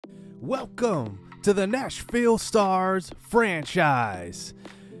Welcome to the Nashville Stars franchise.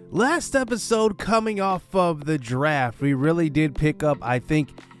 Last episode, coming off of the draft, we really did pick up, I think,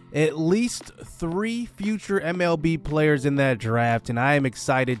 at least 3 future MLB players in that draft, and I am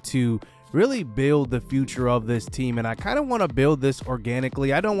excited to really build the future of this team. And I kind of want to build this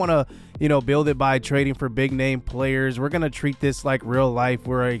organically. I don't want to, build it by trading for big name players. We're going to treat this like real life.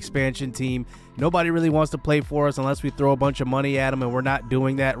 We're an expansion team. Nobody really wants to play for us unless we throw a bunch of money at them, and we're not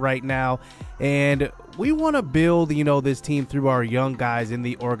doing that right now. And we want to build, this team through our young guys in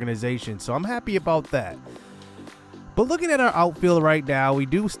the organization. So I'm happy about that. But looking at our outfield right now, we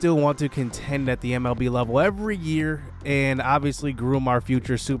do still want to contend at the MLB level every year and obviously groom our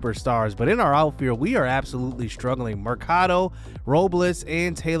future superstars. But in our outfield, we are absolutely struggling. Mercado, Robles,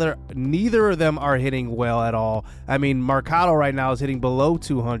 and Taylor, neither of them are hitting well at all. I mean, Mercado right now is hitting below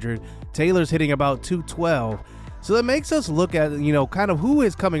 200. Taylor's hitting about 212. So that makes us look at, kind of who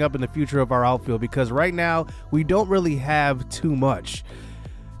is coming up in the future of our outfield, because right now we don't really have too much.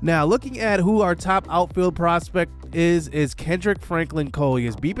 Now, looking at who our top outfield prospect is Kendrick Franklin Cole. He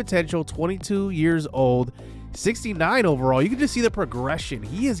is B potential, 22 years old, 69 overall. You can just see the progression.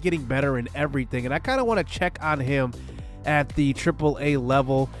 He is getting better in everything, and I kind of want to check on him at the AAA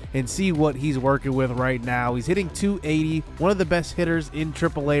level and see what he's working with right now. He's hitting 280, one of the best hitters in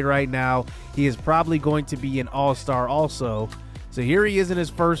AAA right now. He is probably going to be an all-star also. So here he is in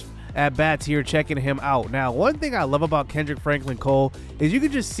his first at bats here, checking him out. Now, one thing I love about Kendrick Franklin Cole is you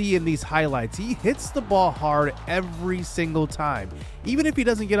can just see in these highlights, he hits the ball hard every single time. Even if he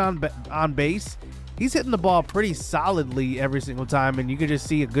doesn't get on base, he's hitting the ball pretty solidly every single time, and you can just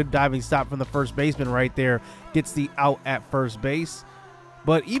see a good diving stop from the first baseman right there, gets the out at first base.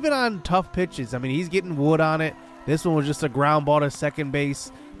 But even on tough pitches, I mean, he's getting wood on it. This one was just a ground ball to second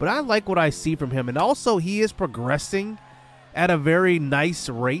base, but I like what I see from him. And also, he is progressing at a very nice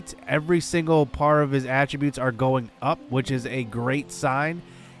rate. Every single part of his attributes are going up, which is a great sign.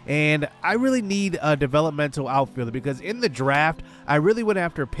 And I really need a developmental outfielder, because in the draft, I really went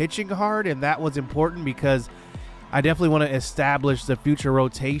after pitching hard, and that was important because I definitely want to establish the future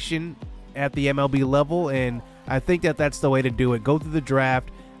rotation at the MLB level, and I think that that's the way to do it. Go through the draft,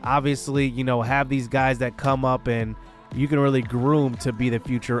 obviously, have these guys that come up and you can really groom to be the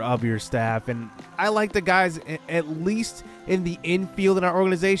future of your staff. And I like the guys, at least in the infield in our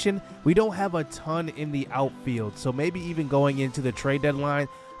organization. We don't have a ton in the outfield, so maybe even going into the trade deadline,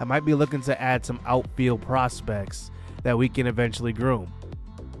 I might be looking to add some outfield prospects that we can eventually groom.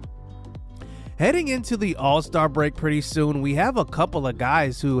 Heading into the All-Star break pretty soon, we have a couple of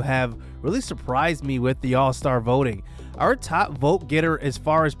guys who have really surprised me with the All-Star voting. Our top vote getter as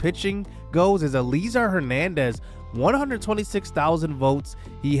far as pitching goes is Eliezer Hernandez, 126,000 votes.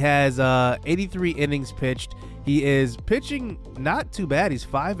 He has 83 innings pitched. He is pitching not too bad. He's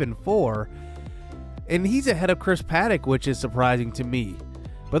 5-4, and he's ahead of Chris Paddock, which is surprising to me.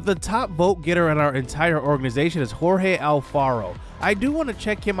 But the top vote getter in our entire organization is Jorge Alfaro. I do want to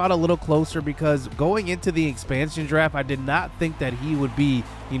check him out a little closer, because going into the expansion draft, I did not think that he would be,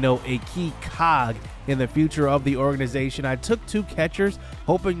 a key cog in the future of the organization. I took 2 catchers,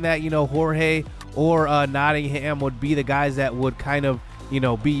 hoping that, Jorge or Nottingham would be the guys that would kind of,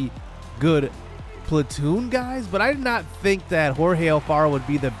 be good platoon guys. But I did not think that Jorge Alfaro would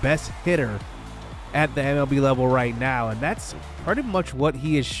be the best hitter at the MLB level right now, and that's pretty much what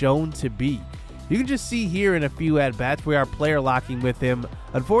he is shown to be. You can just see here in a few at-bats we are player locking with him.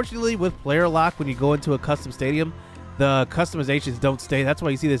 Unfortunately, with player lock, when you go into a custom stadium, the customizations don't stay. That's why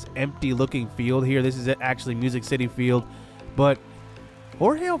you see this empty looking field here. This is actually Music City Field. But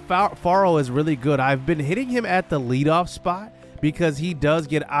Jorge Alfaro is really good. I've been hitting him at the leadoff spot because he does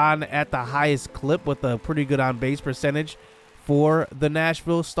get on at the highest clip with a pretty good on-base percentage for the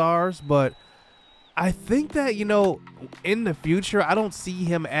Nashville Stars. But I think that, in the future, I don't see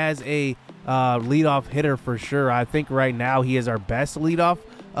him as a leadoff hitter for sure. I think right now he is our best leadoff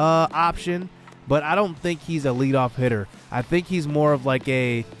option, but I don't think he's a leadoff hitter. I think he's more of like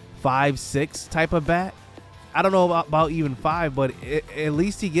a 5-6 type of bat. I don't know about even 5, but at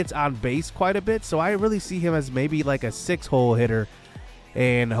least he gets on base quite a bit. So I really see him as maybe like a 6-hole hitter,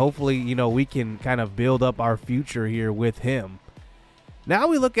 and hopefully, we can kind of build up our future here with him. Now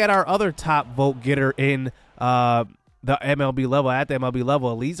we look at our other top vote getter in the MLB level, at the MLB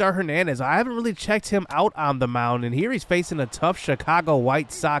level, Eliezer Hernandez. I haven't really checked him out on the mound, and here he's facing a tough Chicago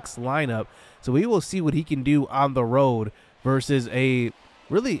White Sox lineup. So we will see what he can do on the road versus a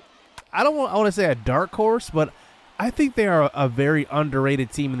really, I want to say a dark horse, but I think they are a very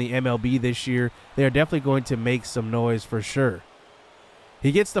underrated team in the MLB this year. They are definitely going to make some noise for sure.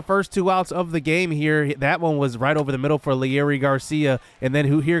 He gets the first 2 outs of the game here. That one was right over the middle for Leury Garcia. And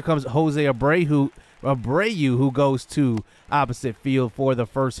then here comes Jose Abreu, who goes to opposite field for the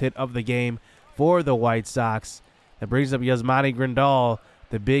first hit of the game for the White Sox. That brings up Yasmani Grandal,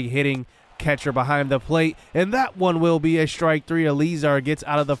 the big hitting catcher behind the plate. And that one will be a strike 3. Elizar gets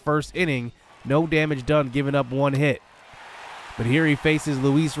out of the first inning. No damage done, giving up 1 hit. But here he faces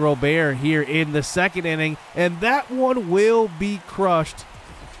Luis Robert here in the second inning. And that one will be crushed.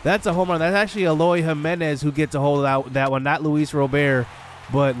 That's a home run. That's actually Eloy Jimenez who gets a hold of that one, not Luis Robert.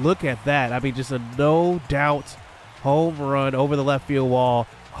 But look at that. I mean, just a no-doubt home run over the left field wall.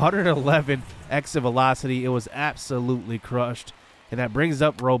 111 exit velocity. It was absolutely crushed. And that brings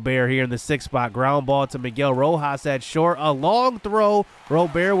up Robert here in the 6th spot. Ground ball to Miguel Rojas at short. A long throw.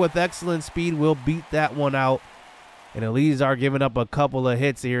 Robert with excellent speed will beat that one out. And Elizar giving up a couple of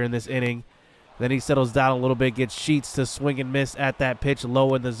hits here in this inning. Then he settles down a little bit, gets Sheets to swing and miss at that pitch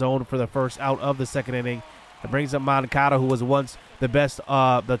low in the zone for the first out of the second inning. It brings up Moncada, who was once the best,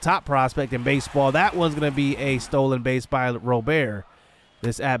 the top prospect in baseball. That one's going to be a stolen base by Robert.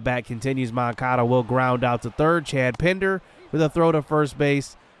 This at-bat continues. Moncada will ground out to third. Chad Pinder with a throw to first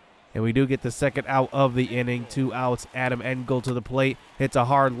base. And we do get the second out of the inning. 2 outs. Adam Engel to the plate. Hits a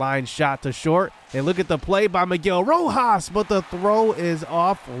hard line shot to short. And look at the play by Miguel Rojas, but the throw is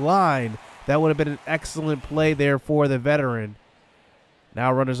offline. That would have been an excellent play there for the veteran.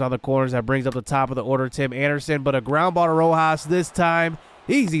 Now runners on the corners. That brings up the top of the order, Tim Anderson. But a ground ball to Rojas this time.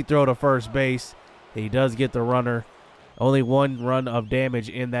 Easy throw to first base. He does get the runner. Only 1 run of damage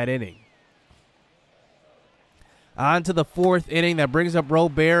in that inning. On to the 4th inning. That brings up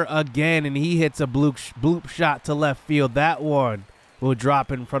Robert again. And he hits a bloop shot to left field. That one will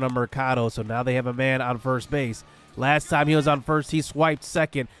drop in front of Mercado. So now they have a man on first base. Last time he was on first, he swiped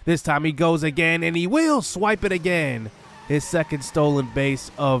second. This time he goes again, and he will swipe it again. His second stolen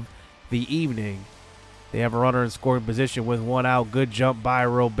base of the evening. They have a runner in scoring position with 1 out. Good jump by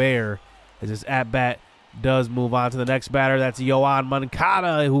Robert as his at-bat does move on to the next batter. That's Yoan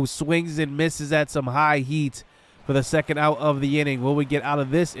Moncada, who swings and misses at some high heat for the second out of the inning. Will we get out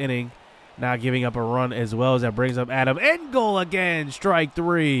of this inning? Now giving up a run as well, as that brings up Adam Engel again. Strike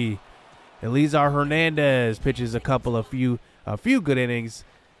 3. Elizar Hernandez pitches a few good innings.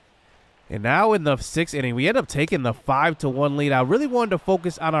 And now in the 6th inning, we end up taking the 5-1 lead. I really wanted to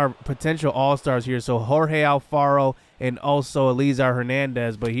focus on our potential all-stars here. So Jorge Alfaro and also Elizar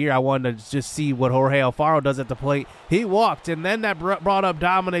Hernandez. But here I wanted to just see what Jorge Alfaro does at the plate. He walked, and then that brought up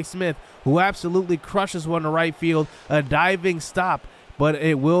Dominic Smith, who absolutely crushes one to right field. A diving stop, but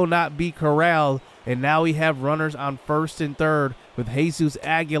it will not be corralled. And now we have runners on first and third with Jesus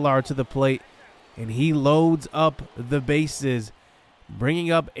Aguilar to the plate. And he loads up the bases,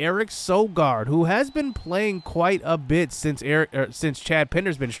 bringing up Eric Sogard, who has been playing quite a bit since Chad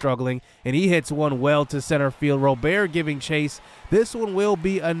Pinder's been struggling. And he hits one well to center field. Robert giving chase. This one will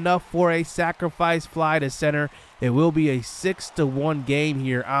be enough for a sacrifice fly to center. It will be a 6-1 game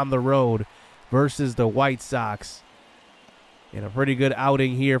here on the road versus the White Sox. And a pretty good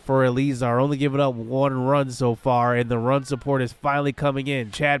outing here for Elizar, only giving up 1 run so far, and the run support is finally coming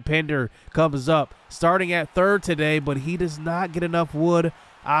in. Chad Pinder comes up, starting at third today, but he does not get enough wood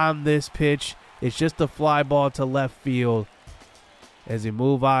on this pitch. It's just a fly ball to left field. As we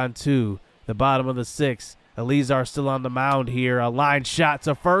move on to the bottom of the 6th, Elizar still on the mound here. A line shot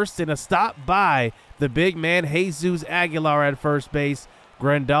to first and a stop by the big man, Jesus Aguilar at first base.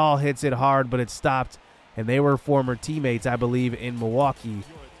 Grandal hits it hard, but it stopped. And they were former teammates, I believe, in Milwaukee.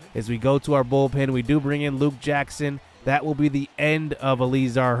 As we go to our bullpen, we do bring in Luke Jackson. That will be the end of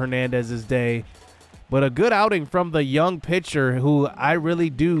Elizar Hernandez's day. But a good outing from the young pitcher, who I really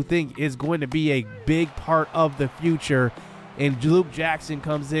do think is going to be a big part of the future. And Luke Jackson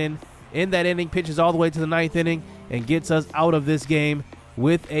comes in that inning, pitches all the way to the 9th inning, and gets us out of this game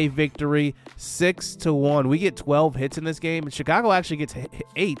with a victory, 6-1. We get 12 hits in this game. Chicago actually gets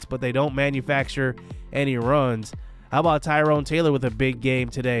 8, but they don't manufacture any runs. How about Tyrone Taylor with a big game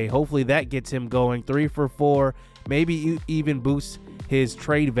today? Hopefully that gets him going 3 for 4, maybe even boosts his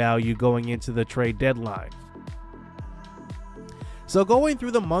trade value going into the trade deadline. So going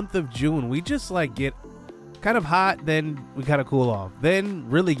through the month of June, we just get kind of hot, then we kind of cool off, then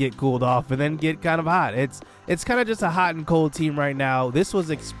really get cooled off, and then get kind of hot. It's kind of just a hot and cold team right now. This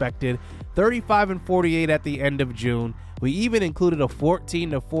was expected. 35-48 at the end of June. We even included a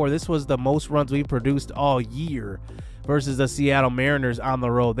 14-4. This was the most runs we've produced all year versus the Seattle Mariners on the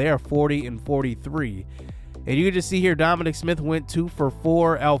road. They are 40-43. And you can just see here, Dominic Smith went 2 for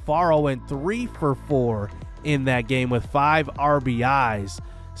 4. Alfaro went 3 for 4 in that game with 5 RBIs.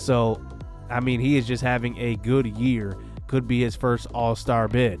 So, I mean, he is just having a good year. could be his first All-Star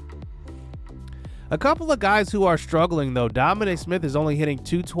bid. A couple of guys who are struggling, though. Dominic Smith is only hitting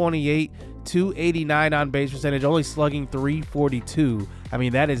 .228, .289 on base percentage, only slugging .342. I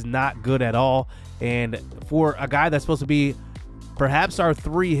mean, that is not good at all. And for a guy that's supposed to be perhaps our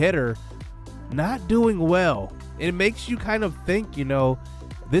 3 hitter, not doing well. It makes you kind of think, you know,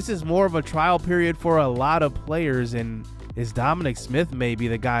 this is more of a trial period for a lot of players, and is Dominic Smith maybe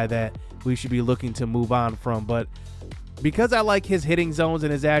the guy that we should be looking to move on from? But because I like his hitting zones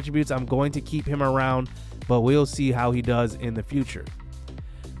and his attributes, I'm going to keep him around, but we'll see how he does in the future.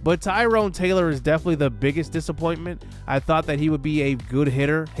 But Tyrone Taylor is definitely the biggest disappointment. I thought that he would be a good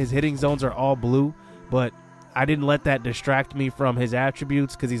hitter. His hitting zones are all blue, but I didn't let that distract me from his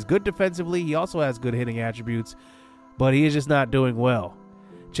attributes because he's good defensively. He also has good hitting attributes, but he is just not doing well.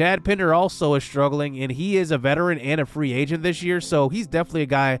 Chad Pinder also is struggling, and he is a veteran and a free agent this year, so he's definitely a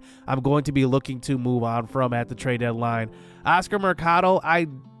guy I'm going to be looking to move on from at the trade deadline. Oscar Mercado, I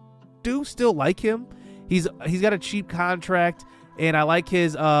do still like him. He's got a cheap contract, and I like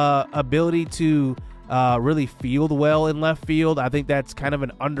his ability to really field well in left field. I think that's kind of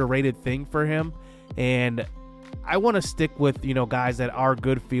an underrated thing for him, and I want to stick with, you know, guys that are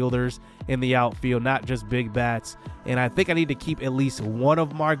good fielders in the outfield, not just big bats. And I think I need to keep at least one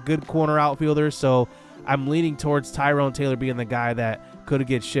of my good corner outfielders. So I'm leaning towards Tyrone Taylor being the guy that could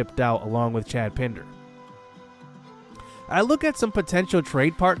get shipped out along with Chad Pinder. I look at some potential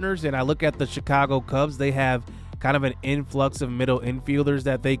trade partners, and I look at the Chicago Cubs. They have kind of an influx of middle infielders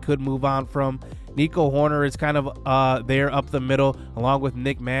that they could move on from. Nico Horner is kind of there up the middle along with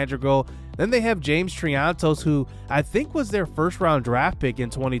Nick Madrigal. Then they have James Triantos, who I think was their first-round draft pick in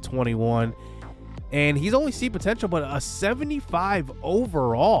 2021. And he's only seen potential, but a 75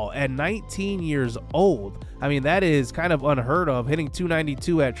 overall at 19 years old. I mean, that is kind of unheard of. Hitting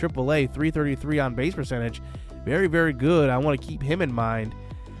 .292 at AAA, .333 on base percentage. Very, very good. I want to keep him in mind.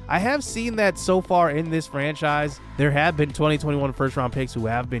 I have seen that so far in this franchise, there have been 2021 first-round picks who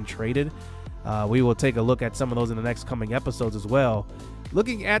have been traded. We will take a look at some of those in the next coming episodes as well.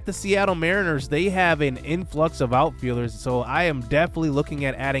 Looking at the Seattle Mariners, they have an influx of outfielders, so I am definitely looking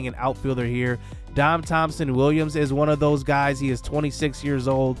at adding an outfielder here. Dom Thompson Williams is one of those guys. He is 26 years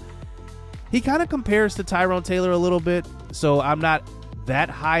old. He kind of compares to Tyrone Taylor a little bit, so I'm not that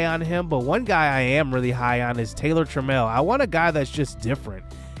high on him, but one guy I am really high on is Taylor Trammell. I want a guy that's just different,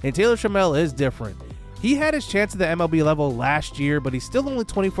 and Taylor Trammell is different. He had his chance at the MLB level last year, but he's still only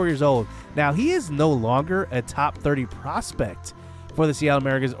 24 years old. Now, he is no longer a top 30 prospect for the Seattle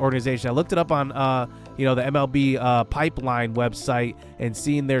Mariners organization. I looked it up on the MLB pipeline website and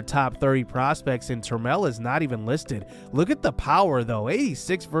seeing their top 30 prospects, and Trammell is not even listed. Look at the power, though.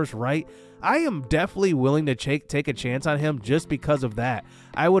 86 versus right. I am definitely willing to take a chance on him just because of that.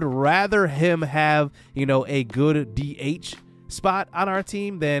 I would rather him have, a good DH spot on our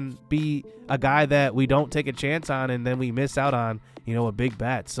team than be a guy that we don't take a chance on and then we miss out on, a big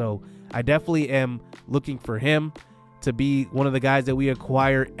bat. So I definitely am looking for him to be one of the guys that we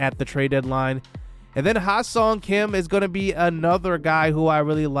acquire at the trade deadline. And then Ha-Sung Kim is going to be another guy who I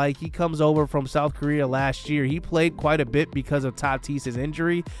really like. He comes over from South Korea last year. He played quite a bit because of Tatis's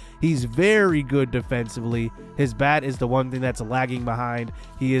injury. He's very good defensively. His bat is the one thing that's lagging behind.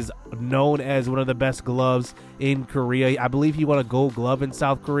 He is known as one of the best gloves in Korea. I believe he won a gold glove in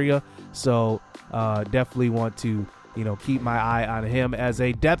South Korea. So definitely want to keep my eye on him as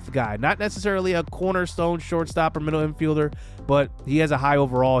a depth guy. Not necessarily a cornerstone shortstop or middle infielder, but he has a high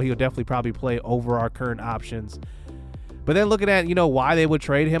overall. He'll definitely probably play over our current options. But then looking at, why they would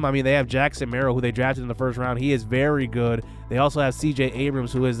trade him, I mean, they have Jackson Merrill, who they drafted in the first round. He is very good. They also have CJ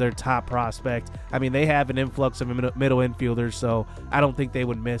Abrams, who is their top prospect. I mean, they have an influx of middle infielders, so I don't think they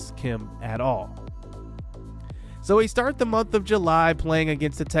would miss Kim at all. So we start the month of July playing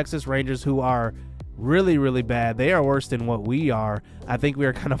against the Texas Rangers, who are really, really bad. They are worse than what we are. I think we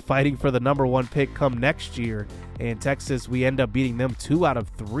are kind of fighting for the #1 pick come next year. And Texas, we end up beating them 2 out of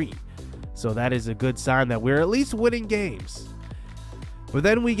 3. So that is a good sign that we're at least winning games. But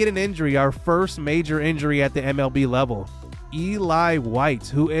then we get an injury, our first major injury at the MLB level. Eli White,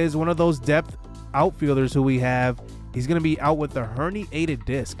 who is one of those depth outfielders who we have, he's going to be out with a herniated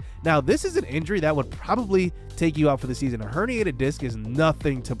disc. Now, this is an injury that would probably take you out for the season. A herniated disc is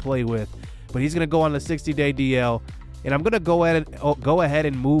nothing to play with. But he's going to go on the 60-day DL, and I'm going to go ahead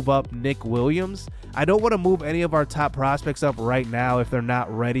and move up Nick Williams. I don't want to move any of our top prospects up right now if they're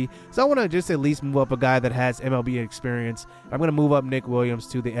not ready. So I want to just at least move up a guy that has MLB experience. I'm going to move up Nick Williams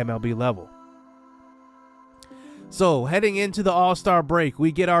to the MLB level. So heading into the All-Star break,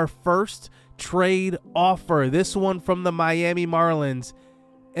 we get our first trade offer. This one from the Miami Marlins,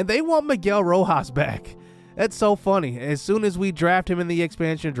 and they want Miguel Rojas back. That's so funny. As soon as we draft him in the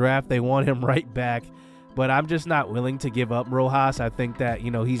expansion draft, they want him right back. But I'm just not willing to give up Rojas. I think that,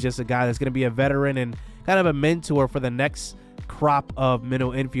 he's just a guy that's going to be a veteran and kind of a mentor for the next crop of middle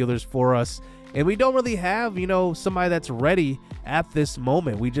infielders for us. And we don't really have, somebody that's ready at this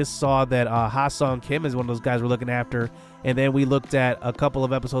moment. We just saw that Ha-Sung Kim is one of those guys we're looking after. And then we looked at a couple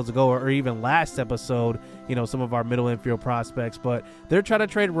of episodes ago, or even last episode, some of our middle infield prospects. But they're trying to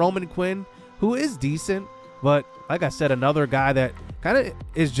trade Roman Quinn, who is decent. But like I said, another guy that kind of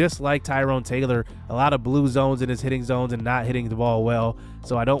is just like Tyrone Taylor, a lot of blue zones in his hitting zones and not hitting the ball well.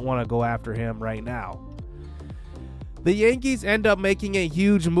 So I don't want to go after him right now. The Yankees end up making a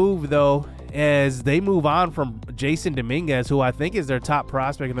huge move, though, as they move on from Jason Dominguez, who I think is their top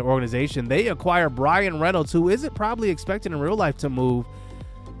prospect in the organization. They acquire Brian Reynolds, who isn't probably expected in real life to move,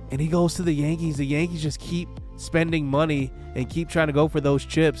 and he goes to the Yankees. The Yankees just keep spending money and keep trying to go for those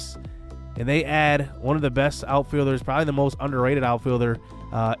chips. And they add one of the best outfielders, probably the most underrated outfielder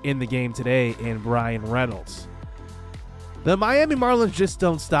in the game today, in Brian Reynolds. The Miami Marlins just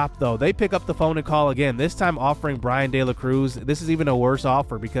don't stop, though. They pick up the phone and call again, this time offering Brian De La Cruz. This is even a worse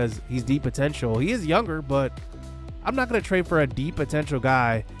offer because he's deep potential. He is younger, but I'm not going to trade for a deep potential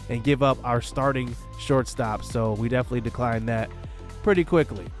guy and give up our starting shortstop. So we definitely decline that pretty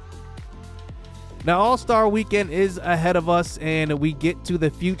quickly. Now, All-Star Weekend is ahead of us, and we get to the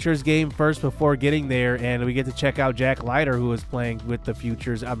Futures game first before getting there, and we get to check out Jack Leiter, who is playing with the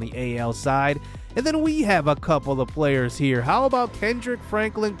Futures on the AL side. And then we have a couple of players here. How about Kendrick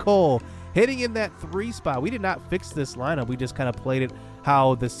Franklin Cole hitting in that 3 spot? We did not fix this lineup. We just kind of played it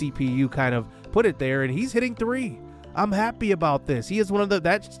how the CPU kind of put it there, and he's hitting 3. I'm happy about this. He is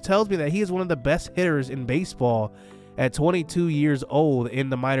that tells me that he is one of the best hitters in baseball at 22 years old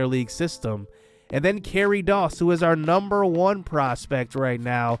in the minor league system. And then Kerry Doss, who is our #1 prospect right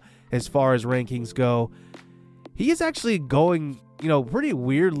now as far as rankings go. He is actually going, pretty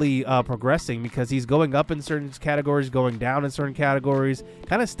weirdly progressing, because he's going up in certain categories, going down in certain categories,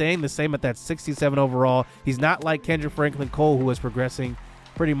 kind of staying the same at that 67 overall. He's not like Kendrick Franklin Cole, who is progressing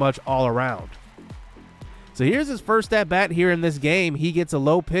pretty much all around. So here's his first at-bat here in this game. He gets a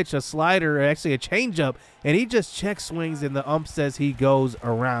low pitch, a slider, actually a changeup, and he just check swings, and the ump says he goes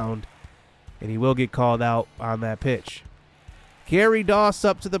around. And he will get called out on that pitch. Kerry Doss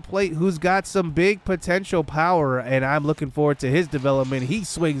up to the plate, who's got some big potential power, and I'm looking forward to his development. He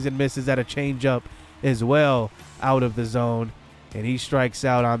swings and misses at a changeup as well out of the zone, and he strikes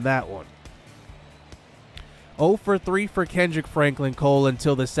out on that one. 0 for 3 for Kendrick Franklin Cole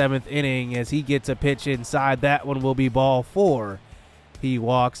until the 7th inning as he gets a pitch inside. That one will be ball 4. He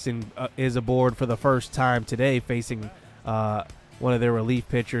walks and is aboard for the first time today, facing one of their relief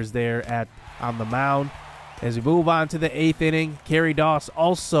pitchers there on the mound. As we move on to the 8th inning, Kerry Doss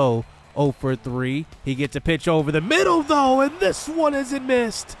also 0 for 3. He gets a pitch over the middle, though, and this one isn't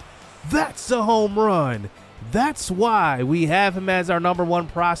missed. That's a home run. That's why we have him as our #1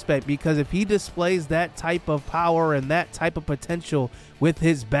 prospect, because if he displays that type of power and that type of potential with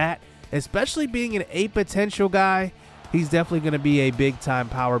his bat, especially being an A potential guy, he's definitely going to be a big-time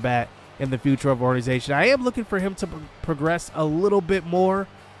power bat in the future of organization. I am looking for him to progress a little bit more.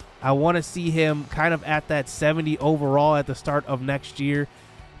 I want to see him kind of at that 70 overall at the start of next year,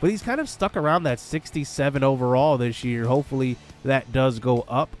 but he's kind of stuck around that 67 overall this year. Hopefully that does go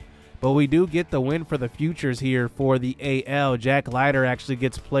up, but we do get the win for the Futures here for the AL. Jack Leiter actually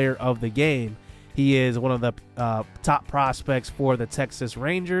gets player of the game. He is one of the top prospects for the Texas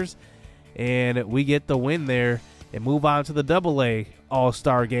Rangers, and we get the win there and move on to the AA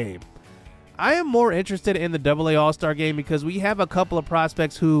All-Star game. I am more interested in the AA All-Star game because we have a couple of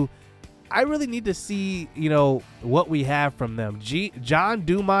prospects who I really need to see, what we have from them. John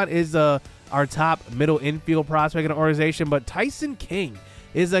Dumont is our top middle infield prospect in the organization, but Tyson King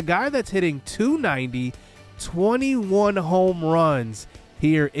is a guy that's hitting .290, 21 home runs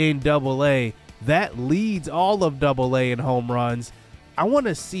here in AA. That leads all of AA in home runs. I want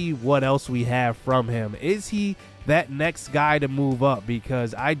to see what else we have from him. Is he that next guy to move up?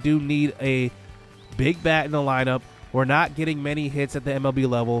 Because I do need a big bat in the lineup. We're not getting many hits at the MLB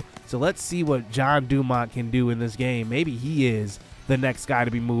level, so let's see what John Dumont can do in this game. Maybe he is the next guy to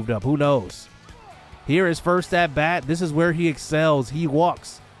be moved up. Who knows? Here is first at bat. This is where he excels. He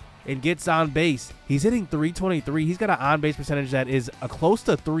walks and gets on base. He's hitting .323. He's got an on-base percentage that is close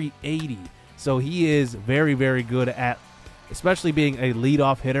to .380. So he is very, very good at, especially being a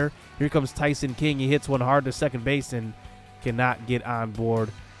leadoff hitter. Here comes Tyson King. He hits one hard to second base and cannot get on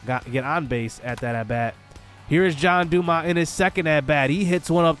base at that at bat. Here is John Dumont in his second at bat. He hits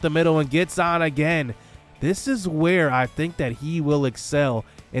one up the middle and gets on again. This is where I think that he will excel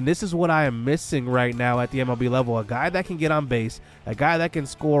And this is what I am missing right now at the MLB level. A guy that can get on base, a guy that can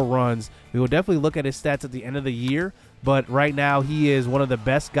score runs. We will definitely look at his stats at the end of the year, but right now he is one of the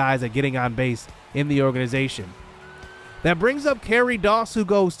best guys at getting on base in the organization. That brings up Kerry Doss, who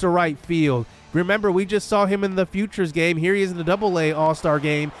goes to right field. Remember, we just saw him in the Futures game. Here he is in the Double-A All-Star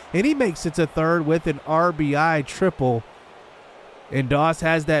game, and he makes it to third with an RBI triple. And Doss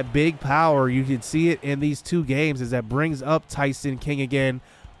has that big power. You can see it in these two games as that brings up Tyson King again.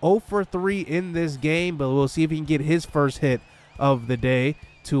 0 for 3 in this game, but we'll see if he can get his first hit of the day.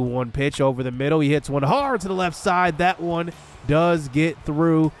 2-1 pitch over the middle. He hits one hard to the left side. That one does get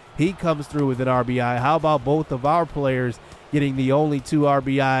through. He comes through with an RBI. How about both of our players getting the only 2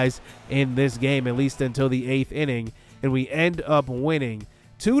 RBIs in this game, at least until the 8th inning, and we end up winning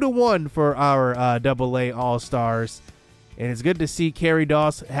 2-1 for our Double-A All-Stars. And it's good to see Kerry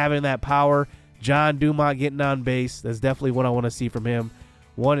Doss having that power. John Dumont getting on base. That's definitely what I want to see from him.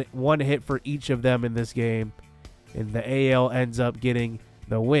 One hit for each of them in this game, and the AL ends up getting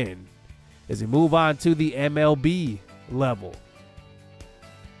the win. As we move on to the MLB level.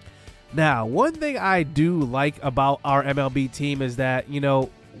 Now, one thing I do like about our MLB team is that, you know,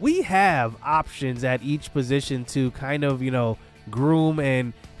 we have options at each position to kind of, you know, groom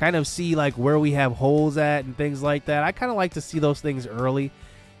and kind of see like where we have holes at and things like that. I kind of like to see those things early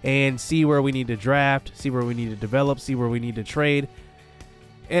and see where we need to draft, see where we need to develop, see where we need to trade.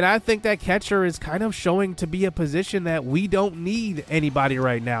 And I think that catcher is kind of showing to be a position that we don't need anybody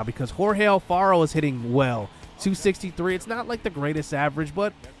right now, because Jorge Alfaro is hitting well. 263. It's not like the greatest average,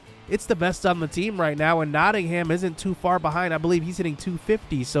 but it's the best on the team right now, and Nottingham isn't too far behind. I believe he's hitting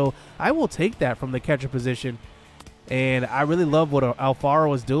 250, so I will take that from the catcher position. And I really love what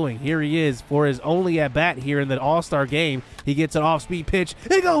Alfaro is doing. Here he is for his only at-bat here in the All-Star game. He gets an off-speed pitch.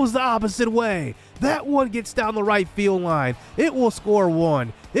 It goes the opposite way. That one gets down the right field line. It will score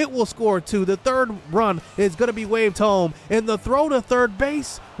 1. It will score 2. The third run is going to be waved home, and the throw to third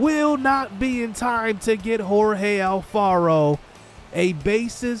base will not be in time to get Jorge Alfaro. A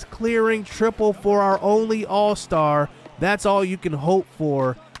bases-clearing triple for our only All-Star. That's all you can hope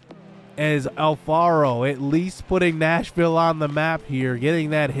for, as Alfaro at least putting Nashville on the map here,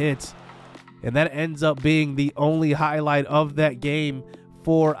 getting that hit. And that ends up being the only highlight of that game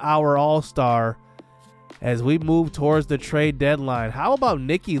for our All-Star as we move towards the trade deadline. How about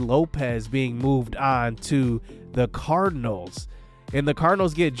Nicky Lopez being moved on to the Cardinals? And the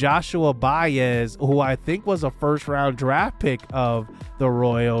Cardinals get Joshua Baez, who I think was a first-round draft pick of the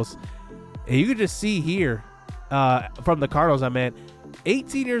Royals. And you can just see here from the Cardinals, I meant,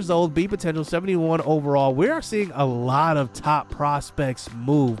 18 years old, B potential, 71 overall. We are seeing a lot of top prospects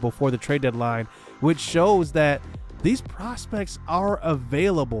move before the trade deadline, which shows that these prospects are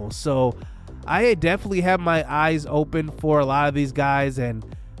available. So I definitely have my eyes open for a lot of these guys, and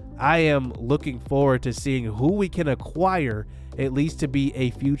I am looking forward to seeing who we can acquire, at least to be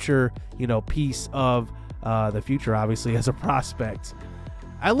a future, you know, piece of the future, obviously, as a prospect.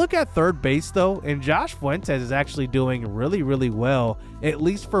 I look at third base, though, and Josh Fuentes is actually doing really, really well, at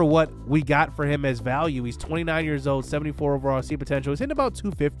least for what we got for him as value. He's 29 years old, 74 overall C potential. He's hitting about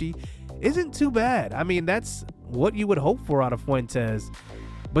 250. Isn't too bad. I mean, that's what you would hope for out of Fuentes.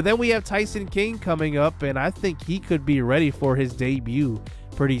 But then we have Tyson King coming up, and I think he could be ready for his debut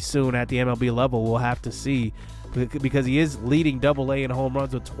pretty soon at the MLB level. We'll have to see, because he is leading Double-A in home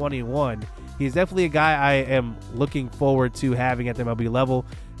runs with 21. He's definitely a guy I am looking forward to having at the MLB level,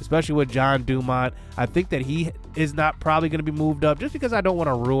 especially with John Dumont. I think that he is not probably going to be moved up just because I don't want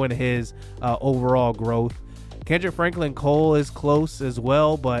to ruin his overall growth. Kendrick Franklin Cole is close as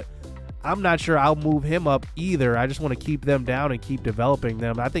well, but I'm not sure I'll move him up either. I just want to keep them down and keep developing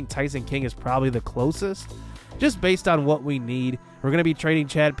them. I think Tyson King is probably the closest, just based on what we need. We're going to be trading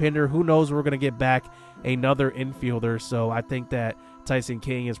Chad Pinder. Who knows, we're going to get back another infielder, so I think that Tyson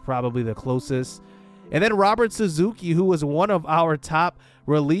King is probably the closest. And then Robert Suzuki, who was one of our top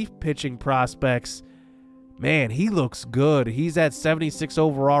relief pitching prospects. Man, he looks good. He's at 76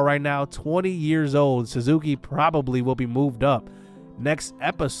 overall right now, 20 years old. Suzuki probably will be moved up next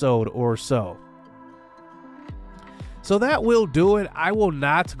episode or so. So that will do it. I will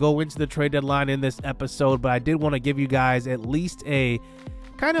not go into the trade deadline in this episode, but I did want to give you guys at least a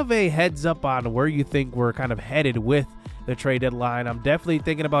kind of a heads up on where you think we're kind of headed with the trade deadline. I'm definitely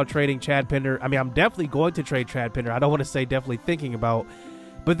thinking about trading Chad Pinder. I mean, I'm definitely going to trade Chad Pinder. I don't want to say definitely thinking about,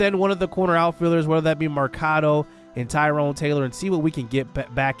 but then one of the corner outfielders, whether that be Mercado and Tyrone Taylor, and see what we can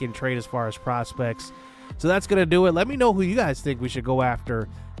get back in trade as far as prospects. So that's going to do it. Let me know who you guys think we should go after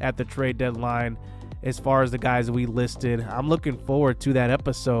at the trade deadline as far as the guys we listed. I'm looking forward to that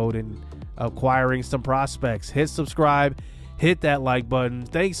episode and acquiring some prospects. Hit subscribe, hit that like button.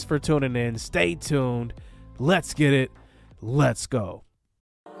 Thanks for tuning in. Stay tuned. Let's get it. Let's go.